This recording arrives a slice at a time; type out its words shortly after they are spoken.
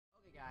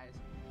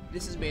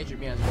This is Major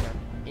Meows here,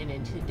 and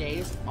in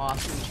today's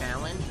awesome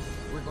challenge,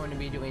 we're going to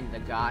be doing the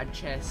God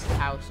Chest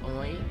House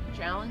Only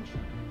challenge.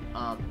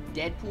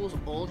 Deadpool's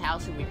old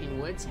house in Weeping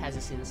Woods has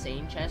this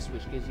insane chest,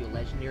 which gives you a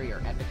legendary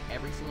or epic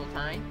every single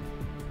time,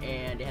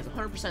 and it has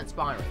 100%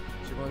 spawn rate.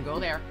 So we're going to go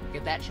there,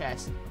 get that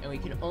chest, and we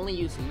can only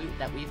use the loot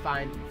that we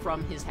find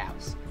from his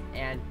house.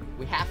 And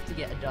we have to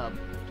get a dub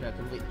to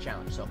complete the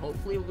challenge, so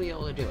hopefully we'll be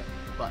able to do it.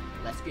 But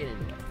let's get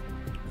into it.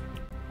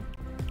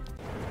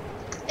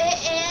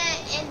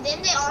 And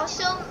then they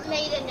also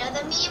made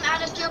another meme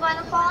out of Joe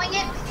Biden following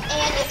it,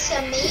 and it's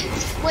a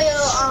meme where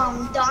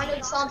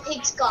Donald Trump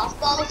hits golf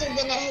balls, and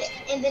then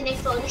they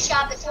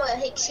Photoshop it so it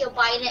hits Joe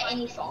Biden and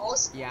he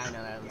falls. Yeah, I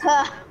know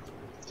that.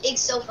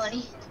 It's so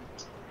funny.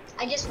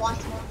 I just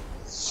watched one.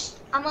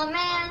 I'm a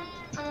man.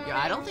 Yeah,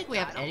 I don't think we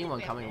have anyone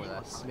coming with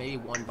us. Maybe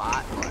one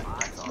bot, but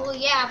that's all. Well,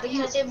 yeah,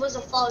 because it was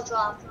a fall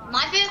drop.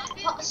 My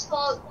favorite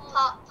spot,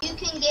 you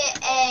can get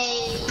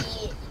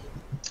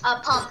a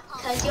pump,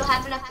 because you'll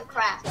have enough to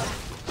craft.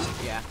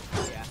 Yeah.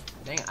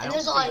 Dang, I And don't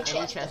there's a lot of see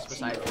any chests. chests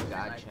besides the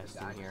God chest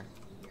in here.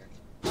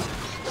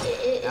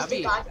 Is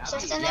the God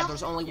chest in Yeah, there?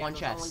 there's only one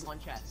chest.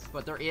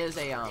 But there is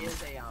a, I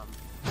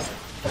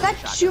got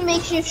two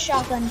makeshift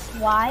shotguns.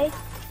 Why?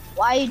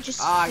 Why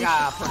just... Oh, I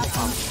got a purple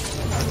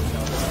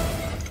pump.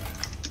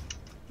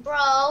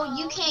 Bro,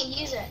 you can't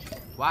use it.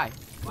 Why?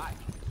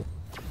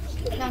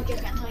 No, I'm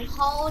joking.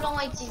 Hold on,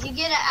 wait, did you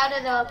get it out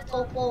of the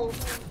purple,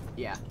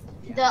 Yeah.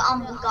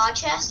 the God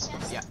chest?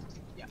 Yeah.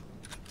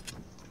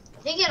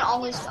 I think it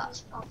always got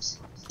pumps.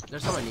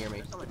 There's someone near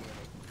me.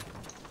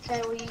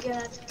 Okay, well, you're gonna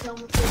have to kill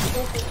him with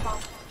your purple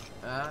pump.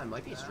 It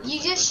might be a street.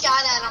 You just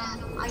shot at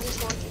him. I just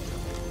told you.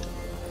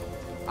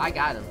 I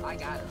got him.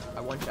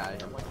 I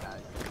one-shotted him.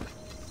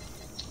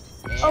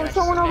 And Oh,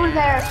 someone over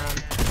there.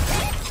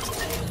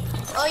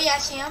 Oh, yeah, I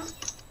see him.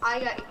 I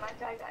got you,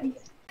 Mike. I got you.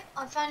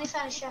 I finally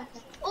found a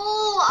shotgun.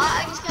 Oh,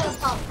 I just got a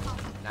pump.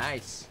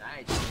 Nice.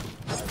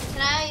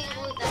 Can I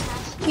loot that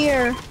house?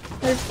 Here,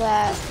 there's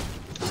that.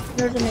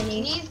 There's a Can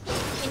mini. you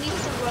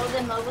throw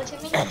them over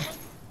to me?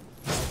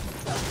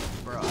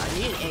 Bro, I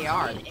need an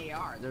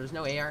AR. There's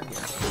no AR here.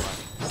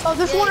 Oh,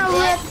 there's one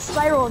over at the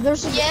spiral.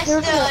 There's a, Yes,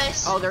 there's there a,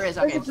 is. Oh, there is.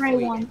 There's Okay, a gray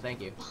sweet. one.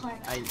 Thank you.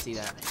 I didn't see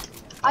that.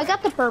 I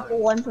got the purple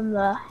one from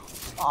the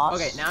boss.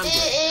 Okay, now I'm good.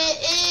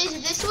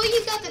 Is this where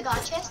you got the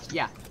God chest?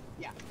 Yeah.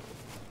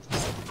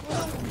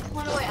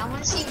 Hold on, wait, I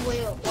want to see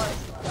where it was.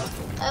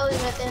 Oh, it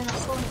was right there in the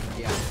corner.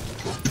 Yeah.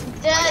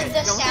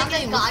 The sound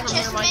that God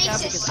chest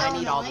makes is so I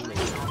need all the annoying.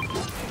 loot.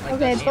 Like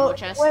Okay, the ammo but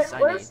chests, where's the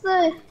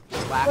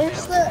black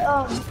where's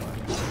ammo. the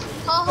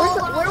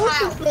where was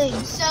the thing?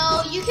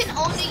 So you can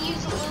only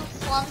use loot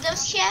from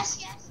those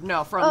chests?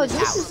 No, from Oh, this this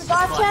house. is the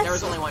God But chest? there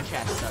was only one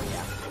chest, so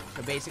yeah.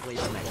 So basically,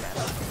 it's in that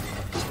chest.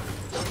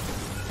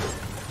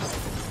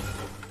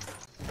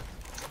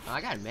 Oh,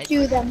 I got a med.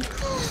 Do them.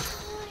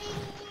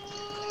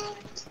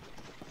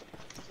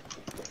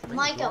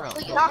 Micah,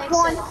 put your Knock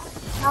one.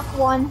 Knock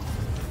one.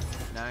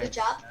 Nice. Good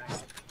job.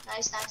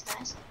 Nice.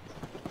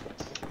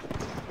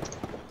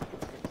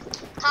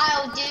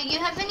 Kyle, do you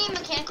have any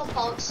mechanical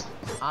parts?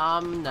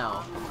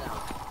 No.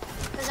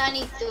 Because I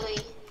need 3.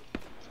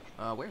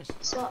 Where is?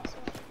 So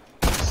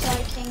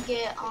I can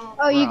get,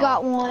 Oh, you Bro.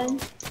 got one.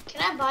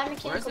 Can I buy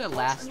mechanical Where's the parts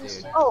last from this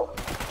dude? store? Oh,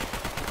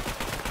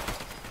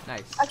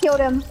 Nice. I killed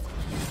him.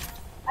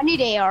 I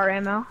need AR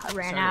ammo. I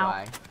ran So do out.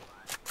 I.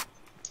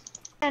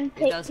 And It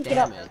pick does it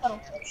up. damage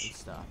Cuttlefish. and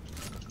stuff.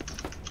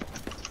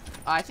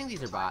 I think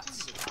these are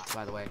bots,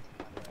 by the way.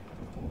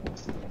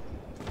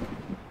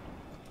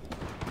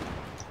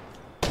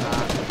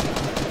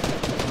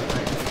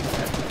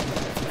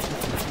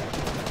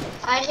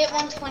 I hit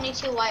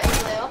 122 white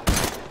over there.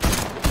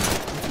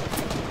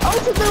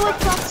 Oh, so they're like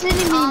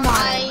proximity I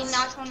mines.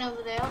 knocked one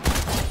over there.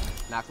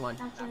 Knocked one.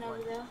 Knocked one over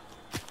there.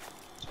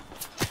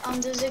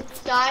 There's a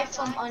guy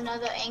from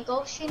another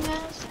angle she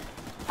knows.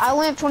 I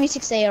only have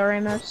 26 AR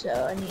ammo, so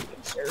I need to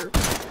serve.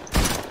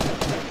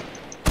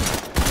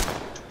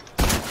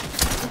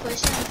 I'm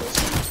pushing.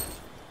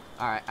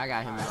 Alright, I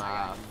got him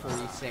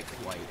 46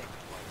 white.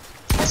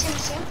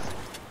 That's him.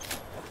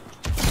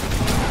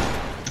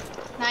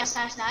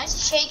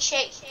 Nice.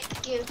 Shake.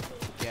 You.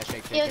 Yeah,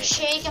 shake.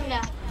 Shake him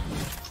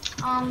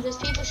down. There's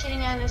people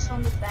shooting at us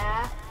from the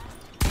back.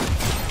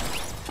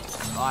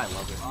 Oh, I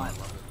love this.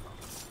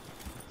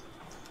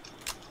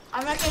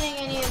 I'm not getting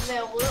any of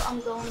their loot. I'm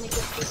going to get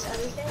this other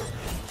thing.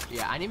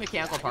 Yeah, I need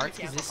mechanical parts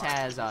because this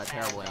has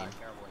terrible aim.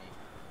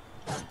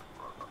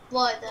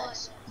 What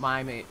does?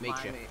 My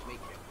makeshift.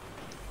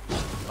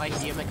 Like,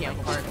 do you have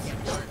mechanical parts?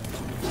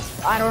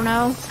 I don't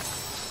know.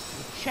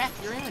 Check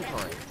your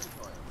inventory.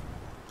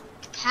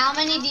 How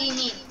many do you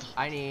need?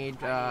 I need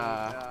 4.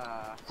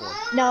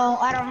 No,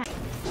 I don't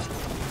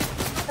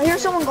have. I hear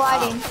someone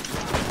gliding.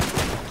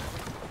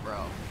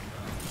 Bro.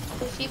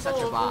 There's people Such a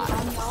over bot.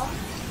 on y'all.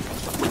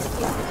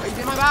 Oh, he's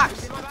in my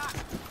box.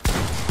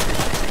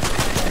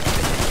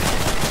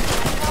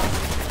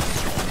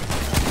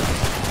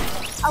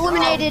 I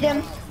eliminated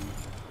him.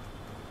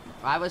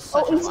 I was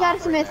such Oh, a he's got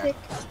bot a right there. mythic.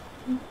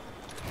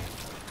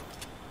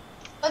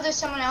 Oh, there's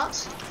someone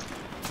else.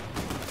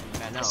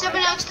 Med know.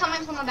 Someone Right? else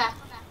coming from the back.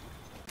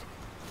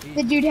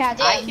 The dude had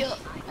I it. kill.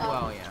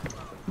 Well, yeah.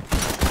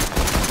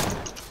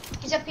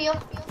 He's up here.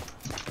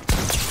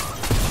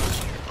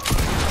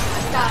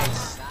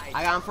 Nice.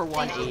 I got him for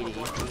 180.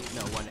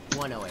 No,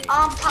 108.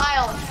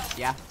 Kyle.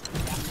 Yeah.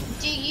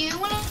 Do you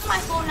want to my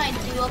Fortnite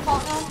duo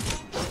partner?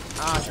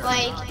 Sure.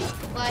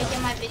 Like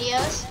in my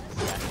videos?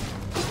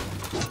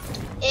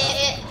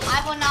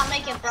 I will not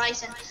make it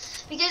Bryson.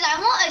 Because I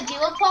want a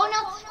duo partner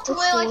to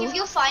where like if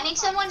you're fighting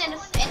someone and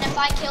if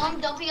I kill him,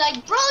 don't be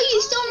like, bro,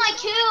 you stole my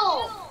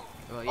kill.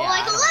 Well, yeah, Or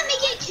like, let me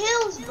get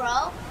kills,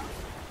 bro.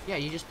 Yeah,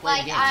 you just play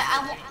Like the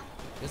game.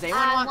 Does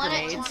anyone want want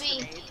it grenades? to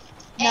be.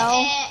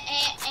 No.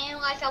 And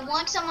like I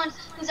want someone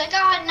who's like,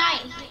 oh,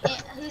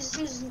 nice,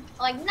 who's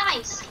like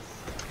nice,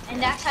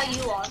 and that's how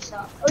you are.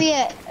 So. Oh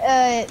yeah.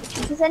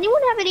 Does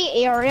anyone have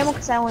any AR ammo?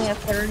 Cause I only have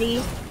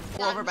 30.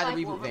 Go over by the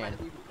reboot van.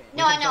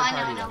 No, I know.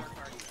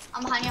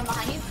 I'm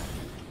behind you.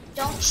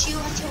 Don't shoot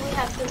until we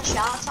have good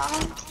shots on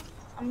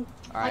him.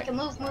 Alright. Like a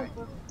move. Or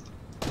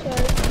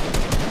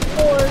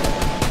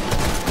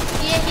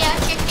Yeah,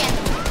 chicken.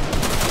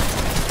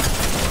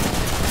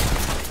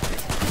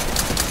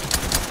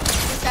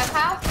 Is that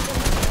how?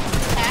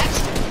 Tags?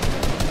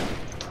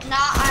 Nah,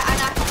 I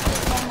got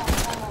this one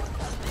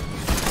more.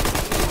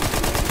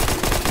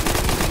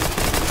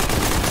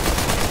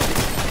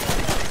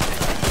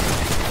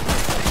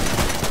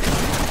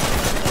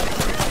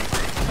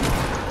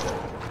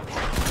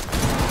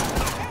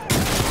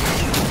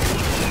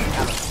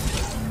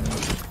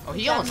 Oh,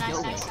 he almost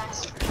killed me.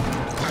 Nice.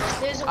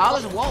 There's a I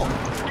was a wolf.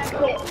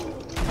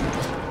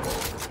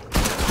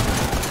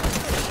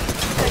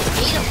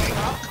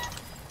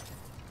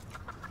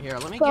 Here,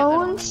 let me get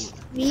bones.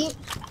 Meat.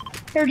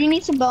 Here, do you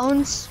need some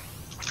bones?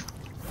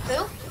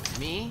 Who?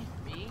 Me?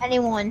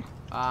 Anyone?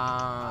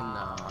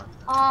 No.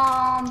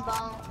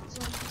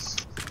 Bones.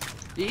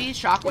 These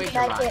shockwaves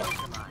Med are kit.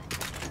 mine.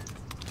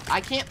 I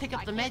can't pick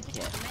up the med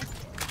kit.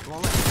 It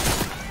won't let me.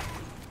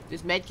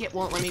 This med kit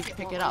won't let me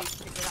pick it up.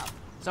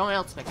 Someone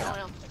else pick it up.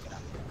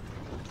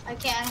 I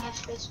can't, I don't have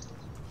space.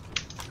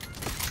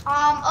 Back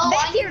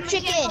I here, need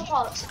chicken. mechanical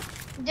parts.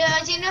 Do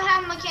you know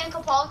have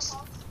mechanical parts?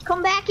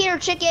 Come back here,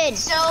 chicken.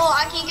 So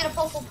I can get a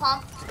purple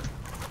pump.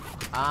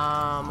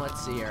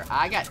 Let's see here.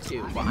 I got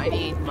 2, but I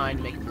need mine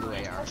to make a blue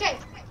AR. Okay.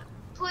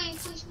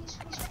 Please.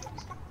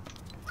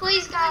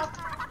 Please, God.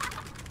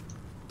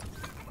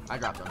 I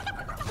dropped them.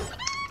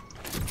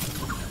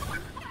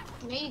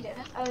 No, you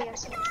didn't. Oh,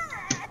 yes.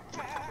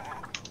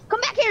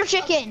 Come back here,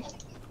 chicken.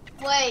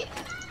 Wait,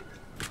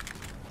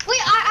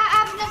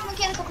 I have enough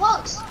mechanical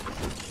parts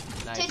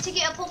Nice. to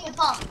get a purple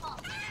pump.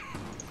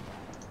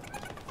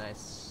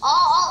 Nice.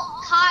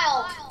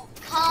 Kyle,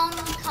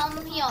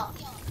 come here.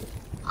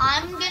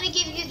 I'm gonna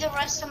give you the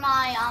rest of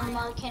my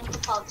mechanical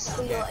parts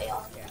for your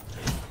AR.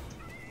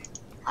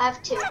 I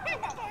have 2.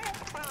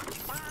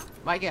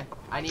 Micah,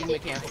 I need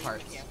mechanical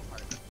parts.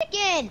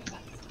 Chicken.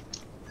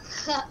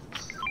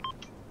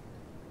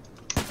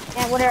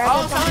 And whatever.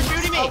 Oh, someone's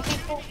shooting me!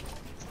 People,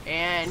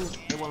 And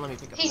it won't let me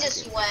pick up. he's the a med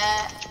kit.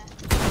 sweat.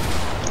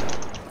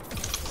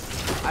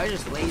 I was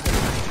just lazy.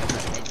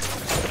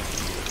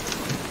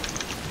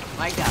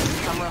 Micah,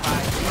 come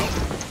revive.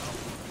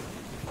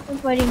 I'm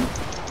fighting.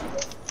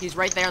 He's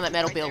right there on that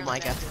metal build,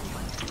 Micah. Oh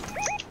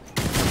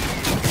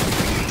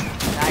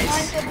my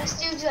Nice. goodness,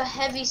 this dude's a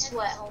heavy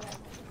sweat.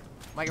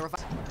 Micah,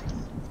 revive.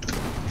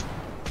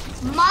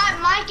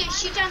 Mike,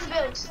 shoot down the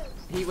builds.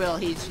 He will.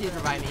 He's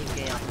reviving me. He's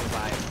getting out to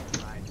revive.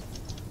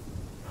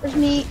 There's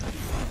meat.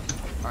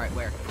 Alright,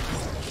 where?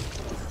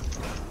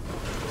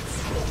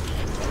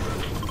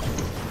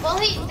 Well,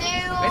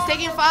 It's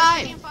taking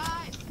 5!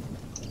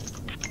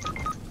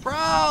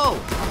 Bro!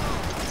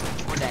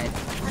 We're dead.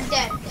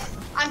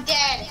 I'm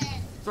dead.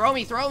 Throw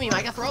me,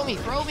 Micah, throw me.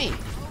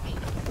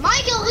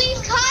 Michael,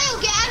 leave Kyle.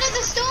 Get out of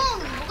the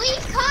storm.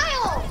 Leave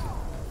Kyle.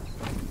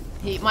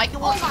 Micah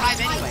won't Oh my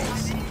survive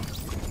anyways.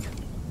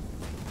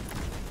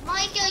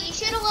 Michael, you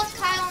should have left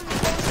Kyle in the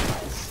first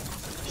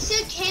place. You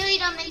should have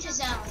carried him into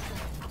zone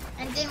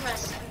and then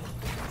rest him.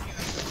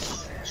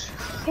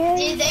 Okay.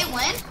 Did they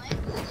win?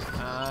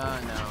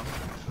 No.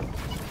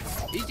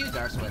 These dudes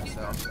are sweats,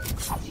 though.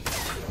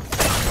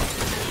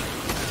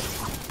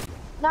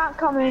 Not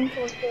coming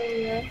for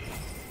failure.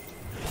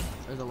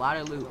 There's a lot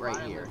of loot right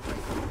here.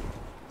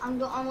 I'm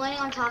laying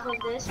on top of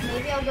this.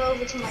 Maybe I'll go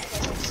over to my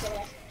cousins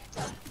today.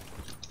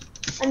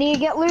 I need to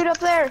get loot up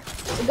there.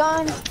 The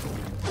gun.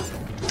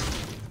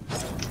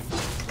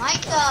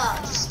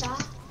 Micah,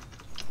 stop.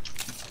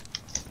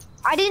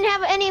 I didn't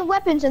have any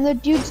weapons, and the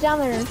dude's down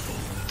there.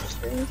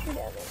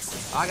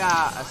 I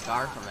got a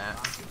scar from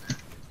that.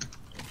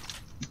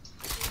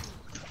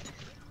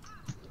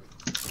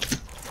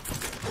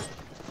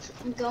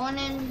 I'm going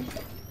in.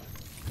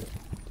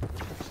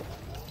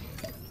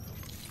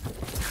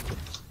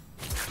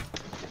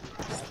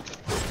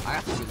 I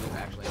got some good loot,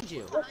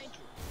 actually.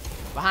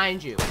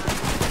 Behind you.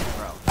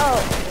 Bro. Oh,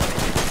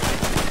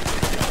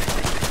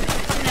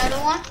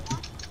 Another one.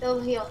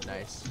 Over here.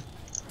 Nice.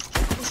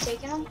 He's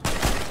taking them.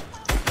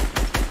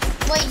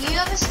 Wait, you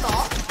have a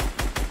skull?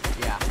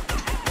 Yeah.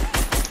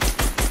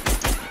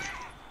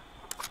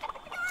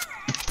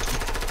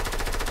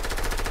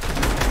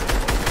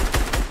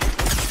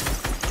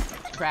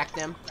 cracked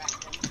him.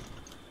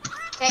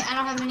 Okay, I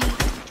don't have any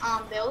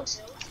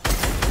builds.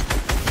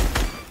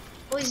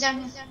 Oh, he's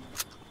down here.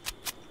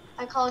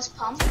 I call his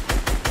pump.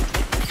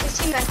 His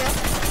team back there.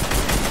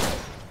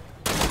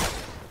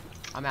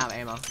 I'm out of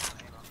ammo.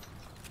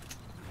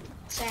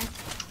 Same.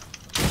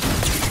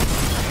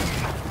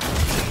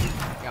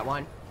 Got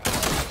one.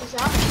 He's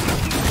up.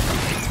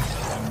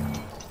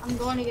 I'm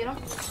going to get him.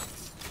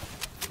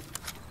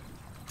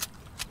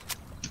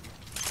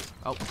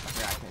 Oh,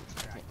 yeah, I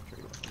can't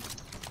trigger.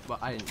 Well,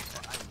 I didn't.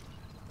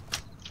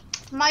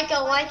 Micah,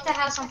 light the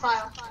house on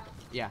fire.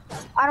 Yeah.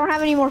 I don't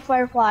have any more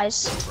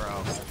fireflies.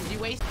 Bro. Did you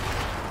waste?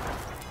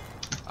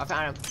 I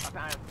found him.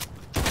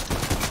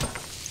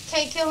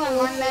 Okay, kill him.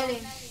 I'm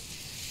ready.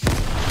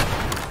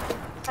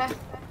 Okay.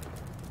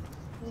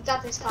 You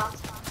got this, Kyle.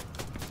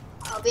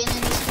 I'll be in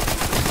this.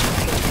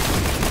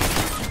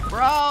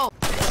 Bro!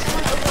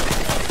 Someone over.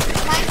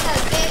 Micah,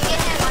 get him.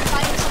 I'm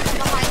fighting someone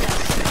behind us.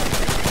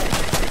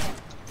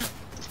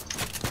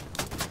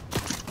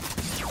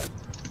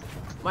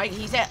 Mike,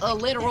 he's at a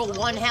literal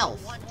 1 health.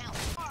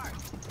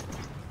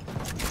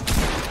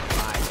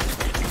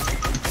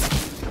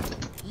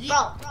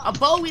 Bro. A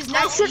bow is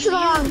not switched easy to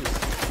wrong. use.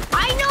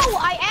 I know,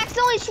 I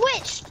accidentally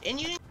switched. And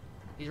you didn't.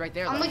 He's right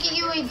there. I'm though. gonna get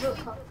you a boot.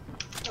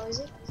 Oh, is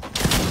it?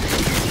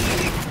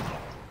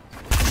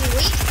 Is he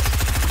weak?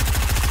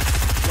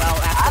 Well,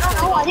 after I don't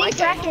know, I think Mike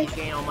Draken-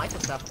 gain all Micah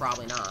stuff,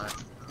 probably not.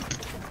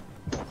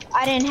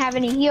 I didn't have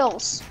any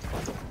heals.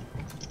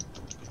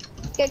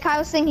 Okay,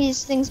 Kyle's saying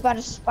his thing's about to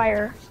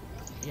expire.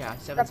 Yeah,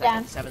 7 Drop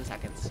seconds. down. 7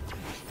 seconds.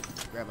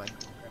 Grab Mike.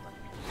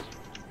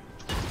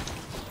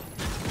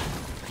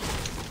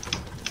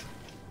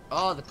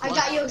 Oh, the clutch. I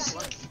got yours.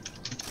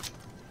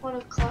 What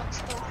a clutch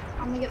spot.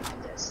 I'm gonna get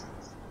my disc.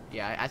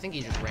 Yeah, I think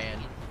he just ran.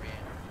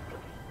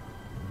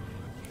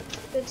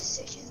 Good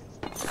decision.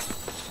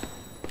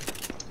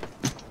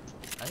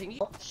 I think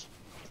he.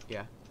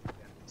 Yeah.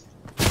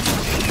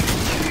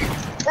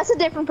 That's a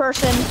different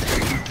person.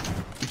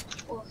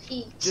 Well,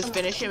 he. Just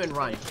finish him and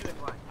run.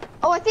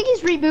 Oh, I think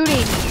he's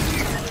rebooting.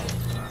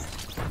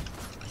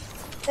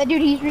 That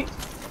dude,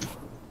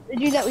 the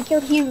dude that we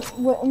killed, he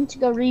went to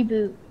go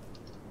reboot.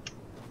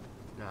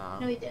 No.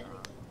 No, he didn't.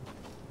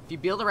 If you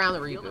build around the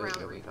reboot,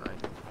 you'll be fine.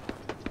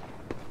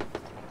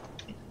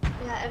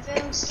 Yeah,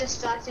 everyone's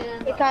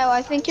distracted. Hey Kyle,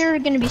 I think you're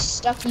gonna be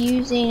stuck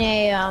using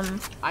a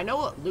I know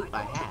what loot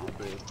I had,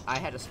 dude. I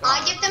had a scar.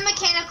 I get the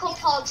mechanical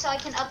pulse so I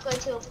can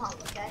upgrade to a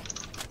pump, okay?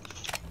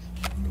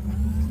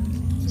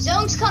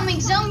 Zone's coming,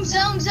 zone.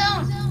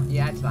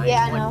 Yeah, it's fine.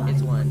 Yeah, it's I know.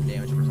 It's 1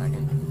 damage per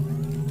second.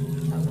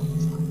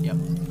 Yep.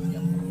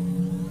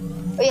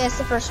 Oh yeah, it's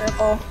the first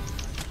circle.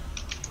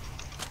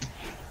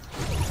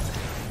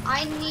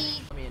 I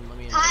need Let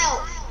me in.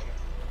 Kyle.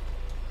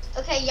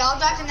 Okay, y'all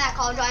driving that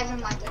car,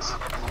 driving like this.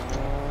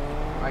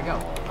 I go.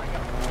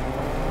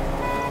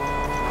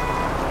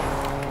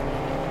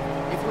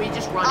 If we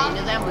just run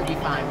into them, we'll be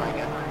fine,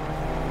 Micah.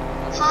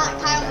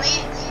 Kyle,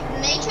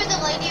 make sure the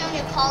lady on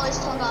your call is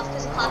turned off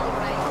because of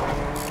copyright.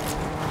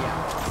 Yeah.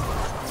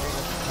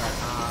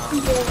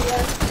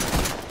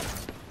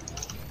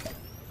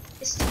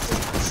 This dude does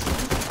not see me.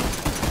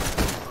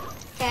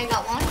 Okay, I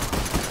got one.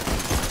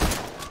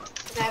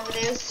 The guy over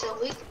there is so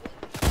weak.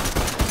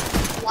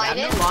 Light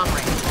Yeah, it. no long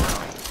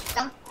range.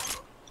 Down.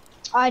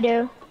 I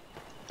do.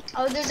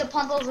 Oh, there's a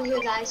pump over here,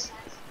 guys.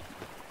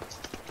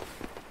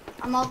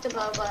 I'm off the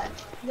bow, but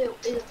there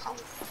is a pump.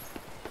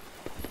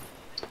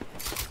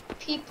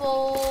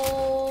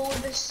 People,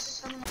 there's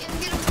some. Get him.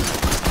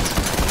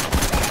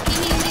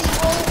 He's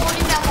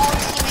holding that wall.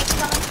 His teammates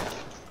coming.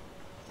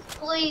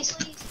 Please.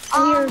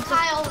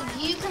 Kyle,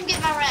 you come get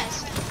my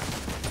rest.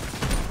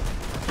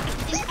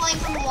 He's playing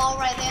from the wall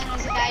right there, and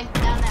there's a guy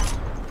down there.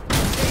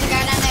 There's a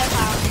guy down there,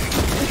 Kyle.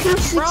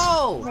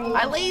 Bro,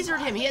 I lasered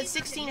him. He had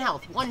 16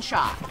 health. 1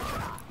 shot.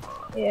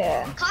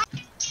 Yeah.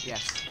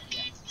 Yes.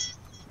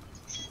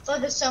 Oh,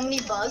 there's so many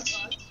bugs.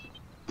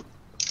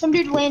 Some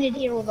dude landed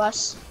here with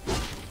us.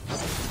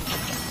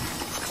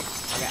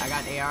 Okay, I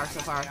got AR so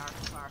far.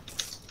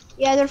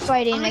 Yeah, they're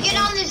fighting. I'm gonna get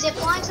on the zip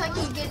line so I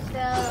can get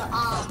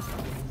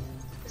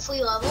the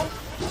free level.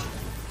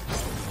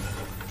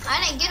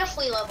 I didn't get a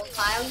free level,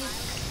 Kyle.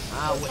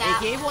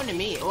 It gave one to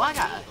me. Oh, I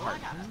got a heart.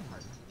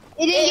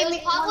 It was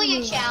probably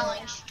a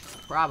challenge.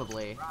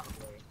 Probably.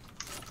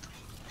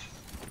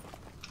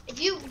 If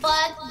you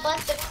but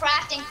the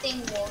crafting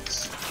thing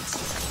works.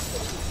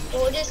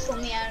 Well, it is for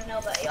me. I don't know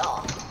about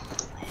y'all.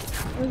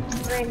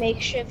 Very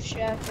makeshift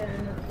chef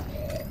and.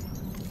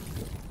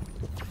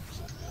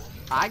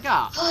 I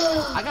got a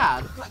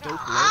dope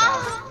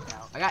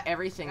loadout. I got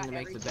everything to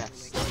make the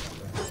best.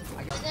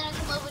 I'm gonna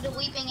come over to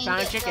Weeping and Found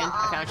a get chicken. the, I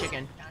found a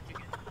chicken.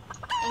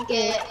 and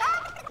get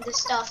the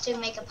stuff to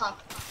make a pump.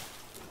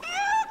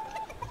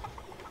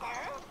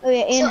 Oh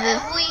yeah, So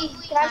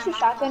Andrew. Can I have some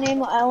shotgun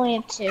ammo? I only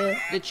have 2.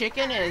 The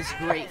chicken is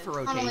great for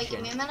Hold on, wait, give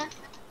rotation. me a minute.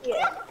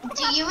 Yeah.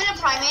 Do you want a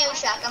primate or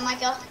shotgun,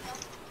 Micah?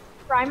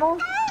 Primal?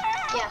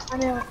 Yeah. I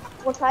mean,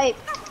 what type?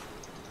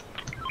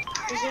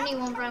 There's only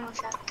one primal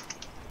shotgun.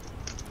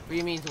 What do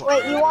you mean?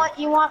 Wait,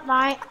 you want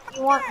mine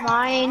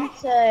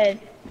to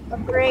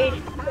upgrade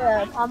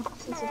the pump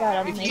since I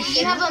got If you automation.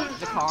 shoot have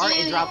the car,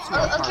 it drops more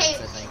parts, okay.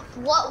 I think.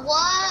 What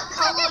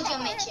color is your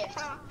midship?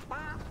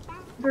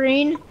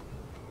 Green.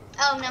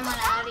 Oh, never mind.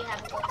 I already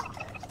have it.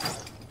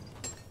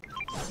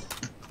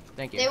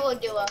 Thank They you. will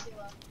do it.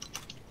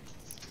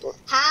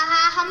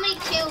 How many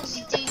kills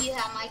do you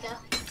have, Micah?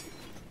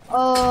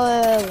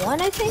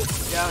 1 I think.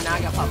 Yo, now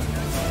I got popped.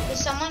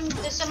 There's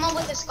someone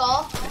with a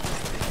skull.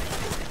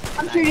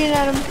 I'm shooting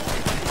at him.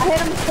 I hit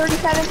him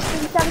 37,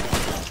 37.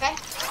 Okay.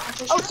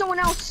 Oh, someone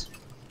else.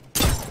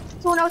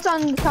 Someone else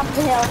on the top of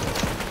the hill.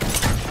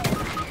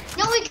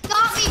 No, he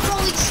got me, bro.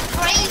 He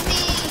sprayed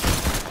me.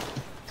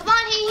 Come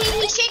on,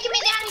 he's shaking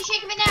me down. He's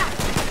shaking me down.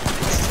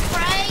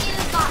 Spray in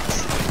the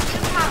box.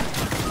 Get him out.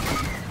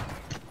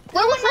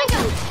 Where was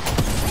Micah?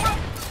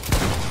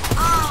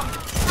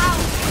 Kyle,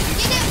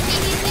 get him.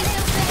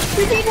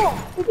 Two people.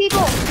 Two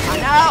people. I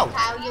know.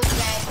 Kyle, you're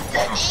dead.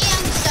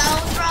 And so,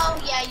 bro,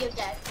 yeah, you're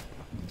dead.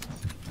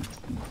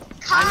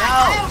 Kyle, I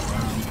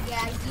know.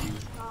 Yeah, you.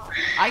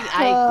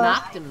 I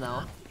knocked him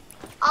though.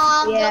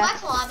 Go Yeah. back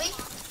to lobby.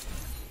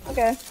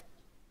 Okay.